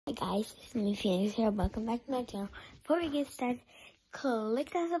Hi guys, it's me Phoenix here. Welcome back to my channel. Before we get started, click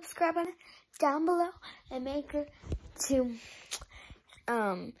that subscribe button down below and make sure to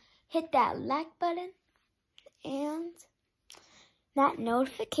hit that like button and that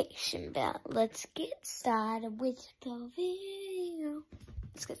notification bell. Let's get started with the video.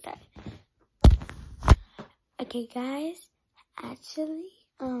 Let's get started. Okay guys, actually,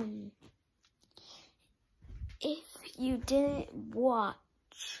 if you didn't watch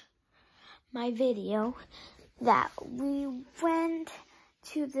my video that we went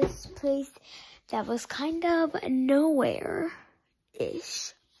to this place that was kind of nowhere-ish,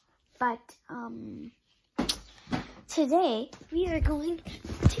 but today we are going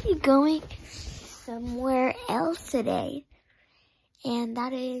to be going somewhere else today, and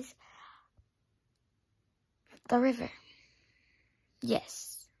that is the river.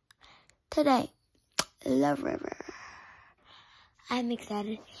 Yes, today, the river. I'm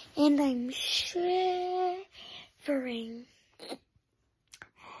excited and I'm shivering.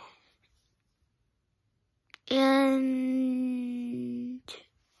 And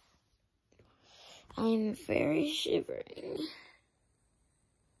I'm very shivering.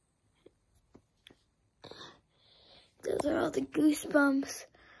 Those are all the goosebumps.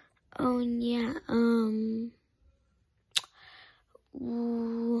 Oh yeah,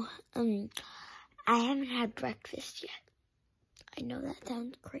 I haven't had breakfast yet. I know that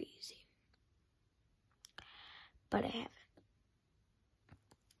sounds crazy, but I haven't.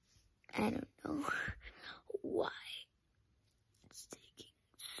 I don't know why it's taking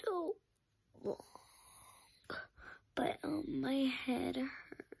so long, but my head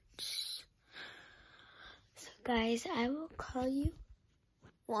hurts. So guys, I will call you.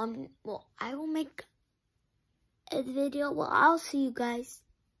 I will make a video. Well, I'll see you guys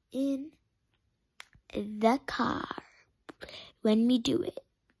in the car when we do it.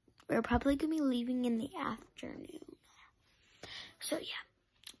 We're probably gonna be leaving in the afternoon. So yeah,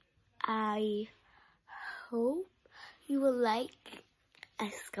 I hope you will like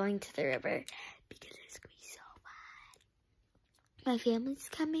us going to the river because it's gonna be so fun. My family's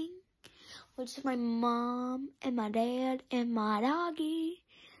coming, which is my mom and my dad and my doggy.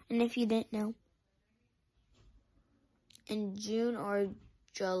 And if you didn't know, in June or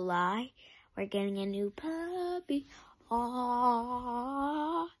July, we're getting a new puppy.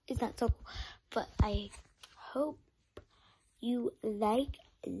 Aww, it's not so cool, but I hope you like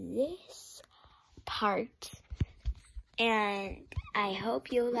this part, and I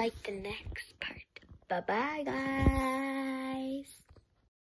hope you'll like the next part. Bye-bye, guys.